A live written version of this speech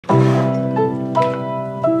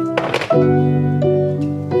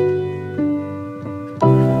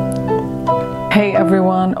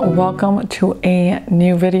welcome to a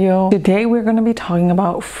new video. Today we're going to be talking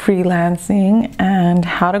about freelancing and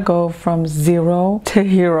how to go from zero to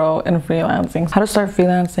hero in freelancing. How to start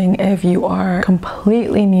freelancing if you are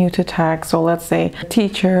completely new to tech. So let's say a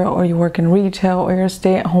teacher, or you work in retail, or you're a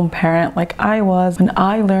stay-at-home parent like I was when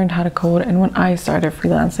I learned how to code and when I started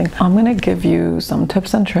freelancing. I'm going to give you some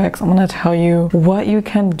tips and tricks. I'm going to tell you what you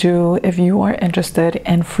can do if you are interested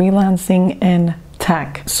in freelancing in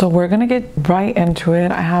tech. So we're gonna get right into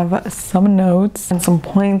it. I have some notes and some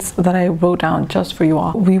points that I wrote down just for you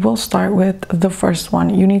all. We will start with the first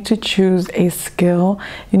one. You need to choose a skill.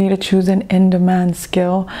 You need to choose an in-demand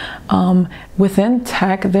skill. Within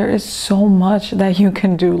tech, there is so much that you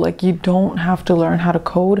can do. Like, you don't have to learn how to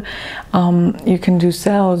code. You can do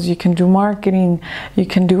sales, you can do marketing, you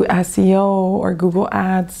can do SEO or Google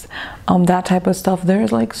Ads, that type of stuff.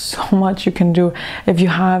 There's like so much you can do. If you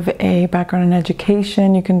have a background in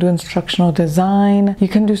education, you can do instructional design. You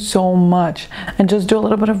can do so much, and just do a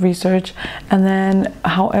little bit of research. And then,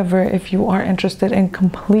 however, if you are interested in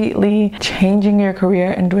completely changing your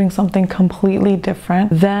career and doing something completely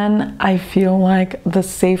different, then I feel like the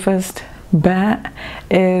safest bet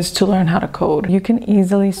is to learn how to code. You can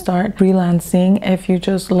easily start freelancing if you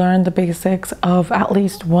just learn the basics of at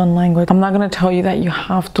least one language. I'm not going to tell you that you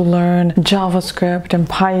have to learn JavaScript and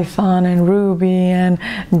Python and Ruby and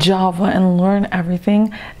Java and learn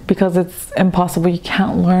everything, because it's impossible. You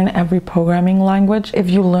can't learn every programming language. If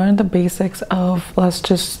you learn the basics of, let's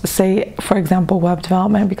just say, for example, web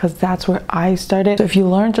development, because that's where I started. So if you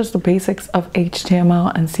learn just the basics of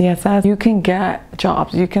HTML and CSS, you can get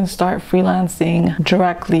jobs. You can start freelancing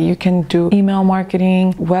directly. You can do email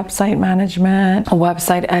marketing, website management,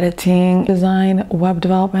 website editing, design, web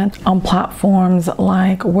development on platforms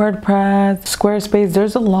like WordPress, Squarespace.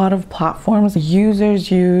 There's a lot of platforms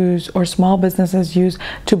users use or small businesses use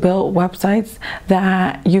to build websites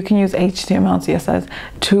that you can use HTML and CSS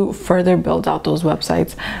to further build out those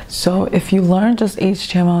websites. So if you learn just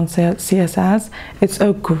HTML and CSS, it's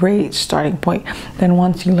a great starting point. Then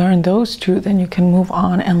once you learn those two, then you can move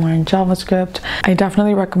on and learn JavaScript. I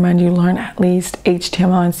definitely recommend you learn at least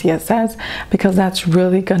HTML and CSS, because that's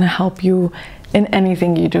really gonna help you in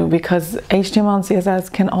anything you do, because HTML and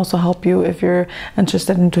CSS can also help you if you're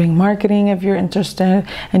interested in doing marketing, if you're interested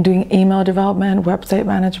in doing email development, website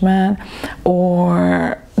management,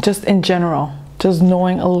 or just in general. Just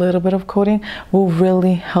knowing a little bit of coding will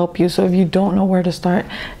really help you. So if you don't know where to start,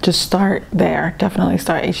 just start there. Definitely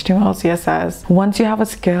start HTML, CSS. Once you have a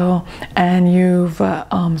skill and you've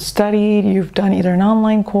studied, you've done either an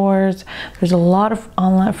online course, there's a lot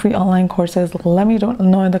of free online courses. Let me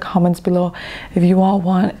know in the comments below if you all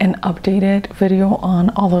want an updated video on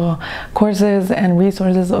all the courses and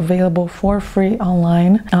resources available for free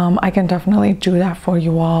online. I can definitely do that for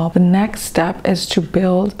you all. The next step is to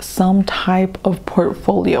build some type of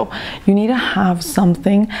portfolio. You need to have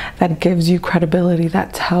something that gives you credibility,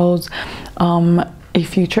 that tells a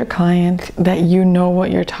future client that you know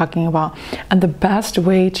what you're talking about. And the best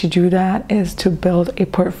way to do that is to build a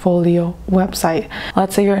portfolio website.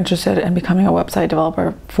 Let's say you're interested in becoming a website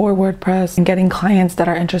developer for WordPress and getting clients that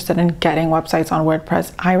are interested in getting websites on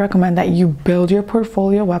WordPress. I recommend that you build your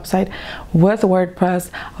portfolio website with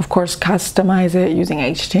WordPress. Of course, customize it using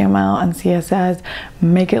HTML and CSS,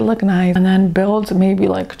 make it look nice, and then build maybe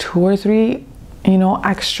like 2 or 3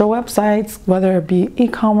 extra websites, whether it be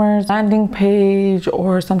e-commerce, landing page,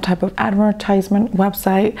 or some type of advertisement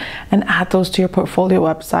website, and add those to your portfolio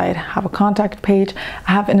website. Have a contact page.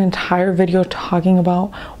 I have an entire video talking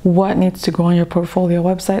about what needs to go on your portfolio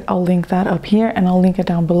website. I'll link that up here and I'll link it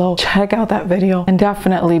down below. Check out that video and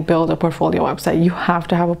definitely build a portfolio website. You have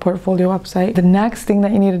to have a portfolio website. The next thing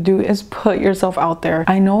that you need to do is put yourself out there.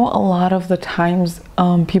 I know a lot of the times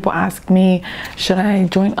people ask me, should I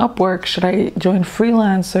join Upwork? Should I join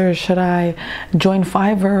Freelancer? Should I join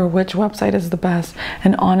Fiverr? Which website is the best?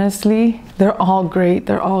 And honestly, they're all great.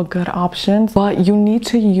 They're all good options, but you need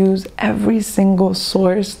to use every single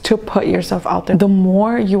source to put yourself out there. The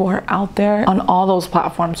more you are out there on all those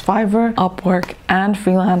platforms, Fiverr, Upwork, and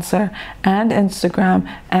Freelancer, and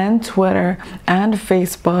Instagram, and Twitter, and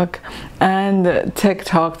Facebook, and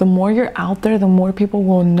TikTok, the more you're out there, the more people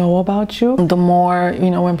will know about you. The more,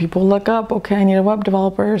 when people look up, okay, I need a web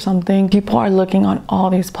developer or something, people are looking on all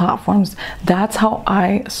these platforms. That's how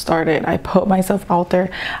I started. I put myself out there.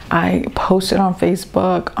 I posted on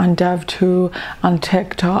Facebook, on Dev2, on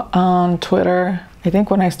TikTok, on Twitter. I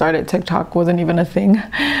think when I started, TikTok wasn't even a thing.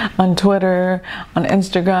 On Twitter, on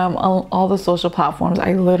Instagram, on all the social platforms,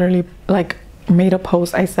 I literally made a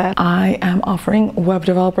post. I said, I am offering web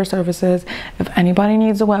developer services. If anybody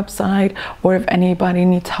needs a website, or if anybody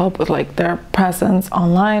needs help with like their presence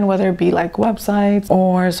online, whether it be like websites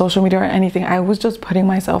or social media or anything, I was just putting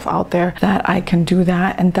myself out there that I can do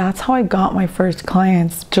that. And that's how I got my first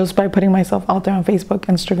clients, just by putting myself out there on Facebook,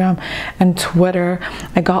 Instagram, and Twitter.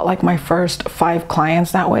 I got like my first 5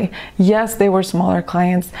 clients that way. Yes, they were smaller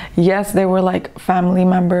clients. Yes, they were like family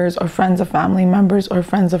members or friends of family members or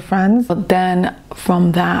friends of friends. But then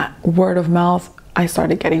from that word of mouth, I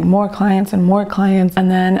started getting more clients and more clients.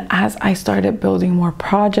 And then as I started building more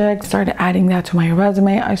projects, started adding that to my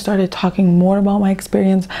resume, I started talking more about my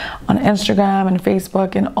experience on Instagram and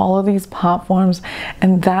Facebook and all of these platforms.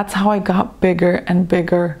 And that's how I got bigger and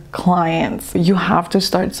bigger clients. You have to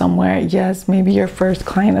start somewhere. Yes, maybe your first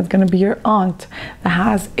client is going to be your aunt that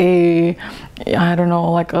has a, I don't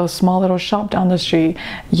know, like a small little shop down the street.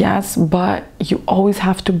 Yes, but you always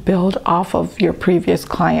have to build off of your previous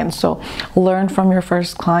clients. So learn from your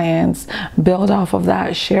first clients, build off of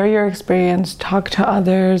that, share your experience, talk to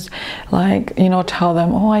others, like, you know, tell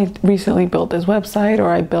them, oh, I recently built this website, or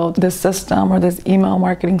I built this system or this email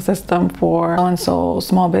marketing system for so-and-so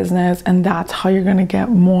small business. And that's how you're going to get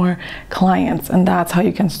more clients. And that's how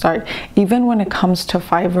you can start. Even when it comes to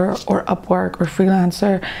Fiverr or Upwork or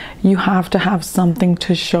Freelancer, you have to have something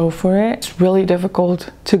to show for it. It's really difficult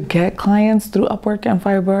to get clients through Upwork and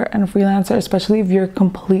Fiverr and Freelancer, especially if you're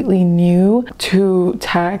completely new to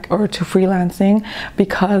tech or to freelancing,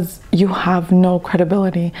 because you have no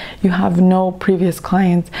credibility, you have no previous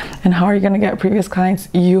clients. And how are you going to get previous clients?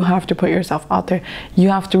 You have to put yourself out there. You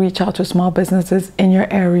have to reach out to small businesses in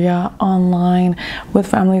your area, online, with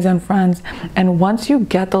families and friends. And once you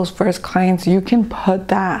get those first clients, you can put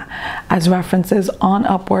that as references on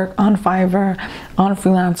Upwork, on Fiverr, on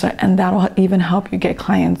Freelancer, and that'll even help you get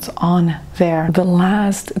clients on there. The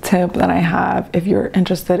last tip that I have, if you're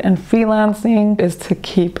interested in freelancing, is to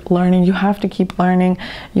keep learning. You have to keep learning.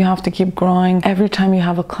 You have to keep growing. Every time you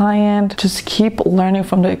have a client, just keep learning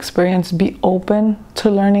from the experience. Be open to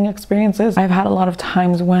learning experiences. I've had a lot of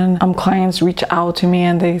times when clients reach out to me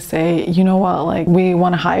and they say, you know what, like, we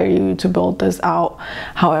want to hire you to build this out.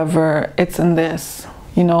 However, it's in this,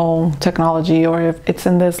 you know, technology, or if it's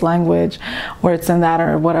in this language, or it's in that,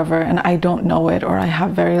 or whatever, and I don't know it, or I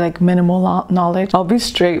have very like minimal knowledge. I'll be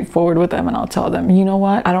straightforward with them and I'll tell them, you know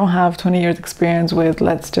what, I don't have 20 years experience with,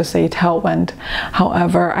 let's just say, Tailwind.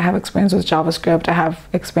 However, I have experience with JavaScript, I have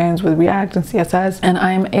experience with React and CSS, and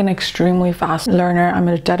I'm an extremely fast learner. I'm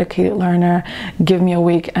a dedicated learner. Give me a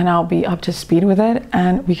week and I'll be up to speed with it,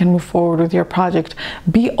 and we can move forward with your project.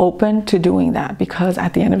 Be open to doing that, because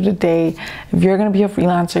at the end of the day, if you're going to be a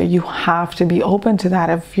freelancer, you have to be open to that.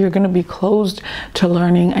 If you're going to be closed to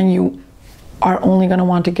learning and you are only going to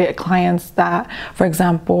want to get clients that, for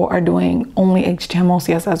example, are doing only HTML,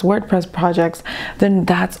 CSS, WordPress projects, then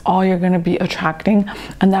that's all you're going to be attracting,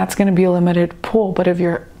 and that's going to be a limited pool. But if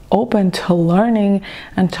you're open to learning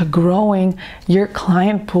and to growing, your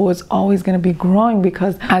client pool is always going to be growing,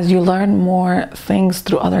 because as you learn more things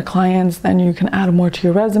through other clients, then you can add more to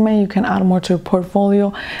your resume, you can add more to your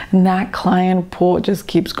portfolio, and that client pool just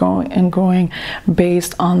keeps growing and growing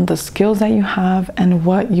based on the skills that you have and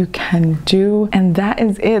what you can do. And that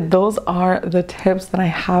is it. Those are the tips that I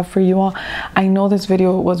have for you all. I know this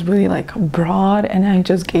video was really like broad, and I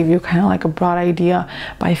just gave you kind of like a broad idea,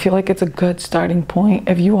 but I feel like it's a good starting point.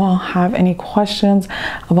 If you all have any questions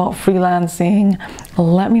about freelancing,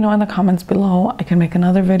 let me know in the comments below. I can make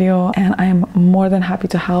another video, and I am more than happy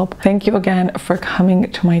to help. Thank you again for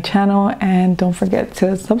coming to my channel, and don't forget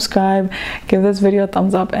to subscribe, give this video a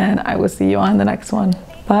thumbs up, and I will see you on the next one.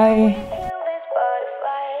 Bye.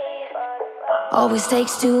 Always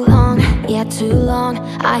takes too long, yeah, too long.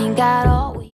 I ain't got all